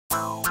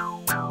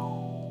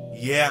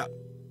Yeah,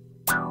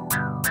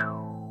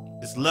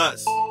 it's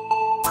Lust.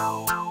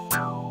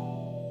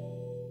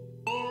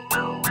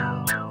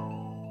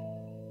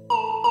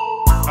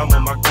 I'm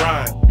on my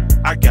grind,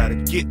 I gotta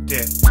get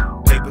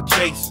that. Paper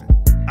chasing,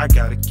 I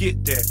gotta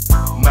get that.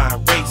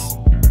 Mind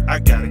racing, I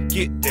gotta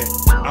get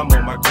that. I'm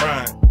on my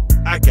grind,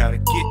 I gotta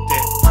get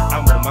that.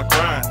 I'm on my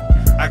grind,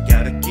 I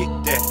gotta get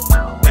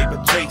that.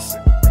 Paper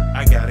chasing,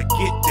 I gotta get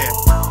that.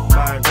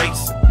 Mind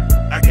racing,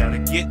 I gotta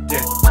get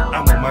that.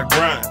 I'm on my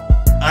grind,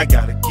 I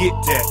gotta get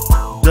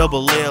that.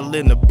 Double L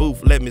in the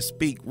booth, let me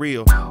speak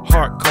real.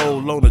 Heart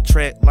cold on the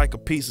track like a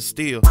piece of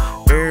steel.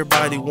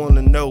 Everybody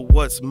wanna know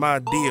what's my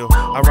deal.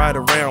 I ride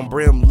around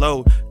brim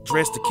low,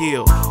 dressed to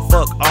kill.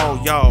 Fuck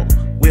all y'all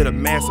with a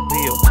mass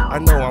appeal. I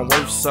know I'm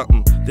worth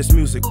something, this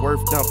music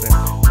worth dumping.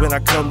 When I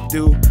come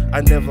through,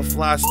 I never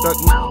fly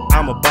stunting.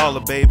 I'm a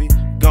baller, baby,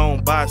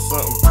 gon' buy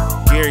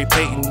something. Gary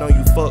Payton on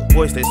you fuck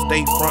boys that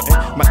stay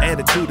frontin'. My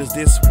attitude is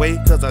this way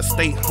cause I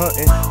stay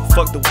hunting.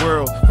 Fuck the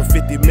world for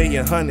 50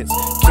 million hundreds.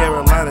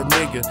 Carolina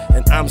nigga,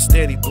 and I'm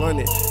steady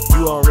blunted.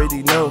 You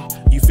already know,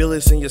 you feel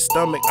this in your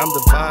stomach. I'm the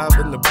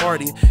vibe in the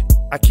party,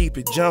 I keep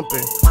it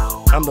jumping.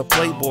 I'm the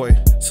playboy,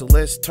 so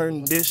let's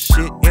turn this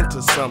shit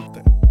into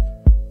something.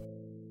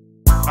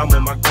 I'm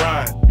on my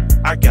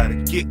grind, I gotta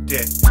get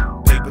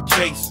that. Paper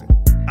chasing,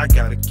 I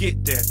gotta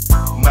get that.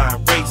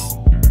 Mind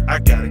racing, I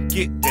gotta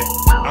get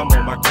that. I'm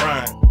on my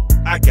grind,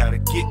 I gotta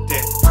get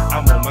that.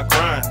 I'm on my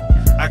grind,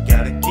 I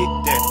gotta get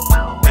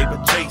that.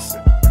 Paper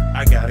chasing,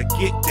 I gotta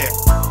get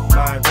that.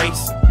 Mind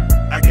racing,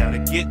 I gotta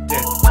get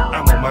that.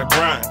 I'm on my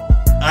grind,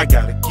 I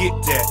gotta get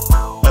that.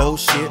 Oh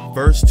shit,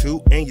 verse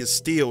 2 and you're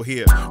still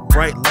here.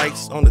 Bright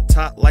lights on the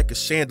top like a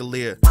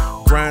chandelier.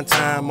 Grind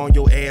time on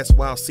your ass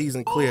while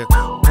season clear.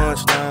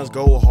 Punchlines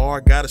go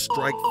hard, gotta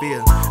strike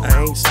fear.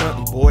 I ain't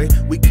stuntin', boy,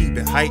 we keep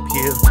it hype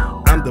here.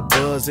 I'm the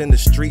buzz in the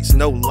streets,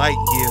 no light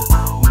year.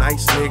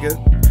 Nice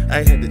nigga, I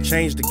had to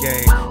change the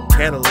game.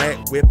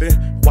 Cadillac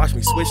whipping, watch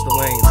me switch the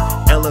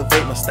lanes.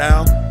 Elevate my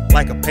style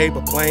like a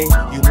paper plane.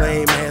 You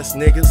lame ass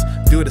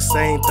niggas do the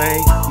same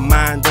thing.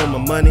 Mind on my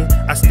money,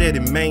 I steady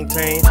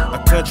maintain.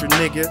 A country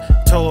nigga,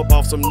 toe up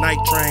off some night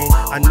train.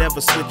 I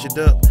never switch it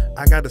up,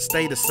 I gotta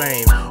stay the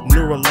same.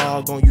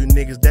 Neurolog on you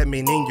niggas, that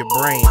mean in your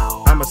brain.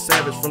 I'm a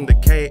savage from the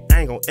K, I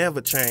ain't gon'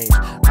 ever change.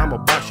 I'ma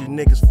box you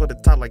niggas for the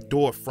top like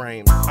door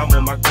frames. I'm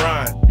on my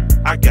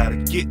grind, I gotta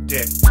get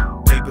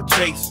that. Paper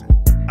chasing,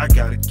 I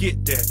gotta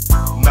get that.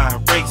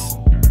 Mind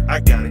racing, I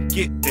gotta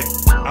get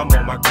that. I'm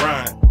on my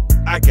grind,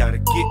 I gotta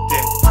get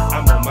that.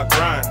 I'm on my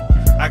grind,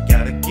 I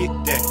gotta get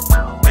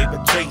that.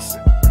 Paper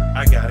chasing,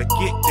 I gotta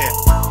get that.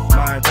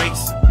 Mind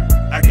racing,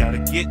 I gotta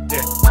get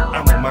that.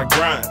 I'm on my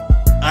grind,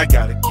 I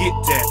gotta get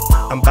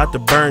that. I'm about to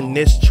burn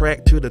this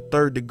track to the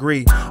 3rd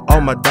degree. All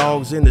my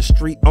dogs in the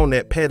street on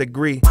that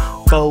pedigree.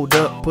 Fold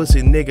up,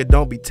 pussy nigga,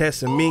 don't be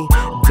testing me.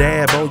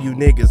 Dab on you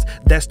niggas,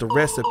 that's the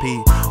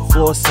recipe.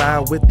 Floor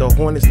side with the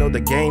Hornets, know the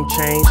game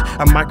change.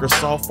 I'm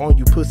Microsoft on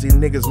you pussy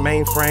niggas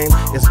mainframe.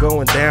 It's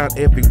going down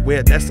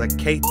everywhere, that's a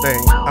K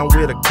thing. I'm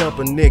with a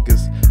couple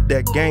niggas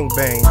that gang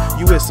bang.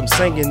 You with some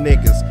singing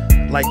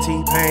niggas like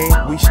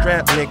T-Pain. We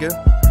strapped nigga,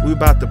 we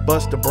about to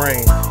bust the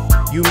brain.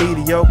 You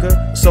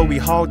mediocre, so we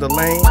hog the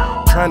lane.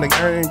 Trying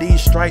to earn these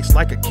stripes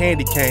like a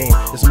candy cane.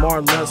 It's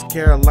Marr Llust,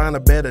 Carolina,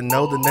 better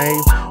know the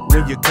name.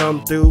 When you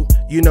come through,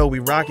 you know we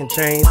rockin'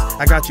 chains.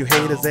 I got you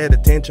haters at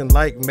attention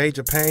like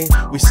Major Pain.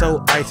 We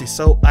so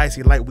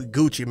icy like we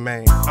Gucci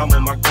Mane. I'm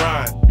on my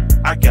grind,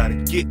 I gotta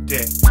get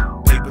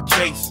that. Paper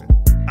chasing,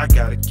 I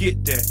gotta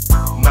get that.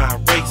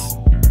 Mind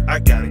racing, I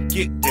gotta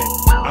get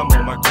that. I'm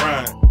on my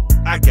grind,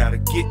 I gotta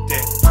get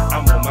that.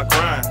 I'm on my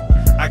grind,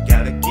 I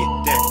gotta get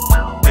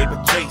that.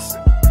 Paper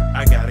chasing,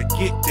 I gotta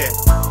get that.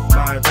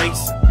 Mind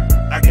racing,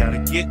 I gotta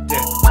get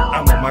that.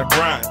 I'm on my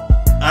grind,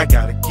 I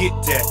gotta get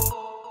that.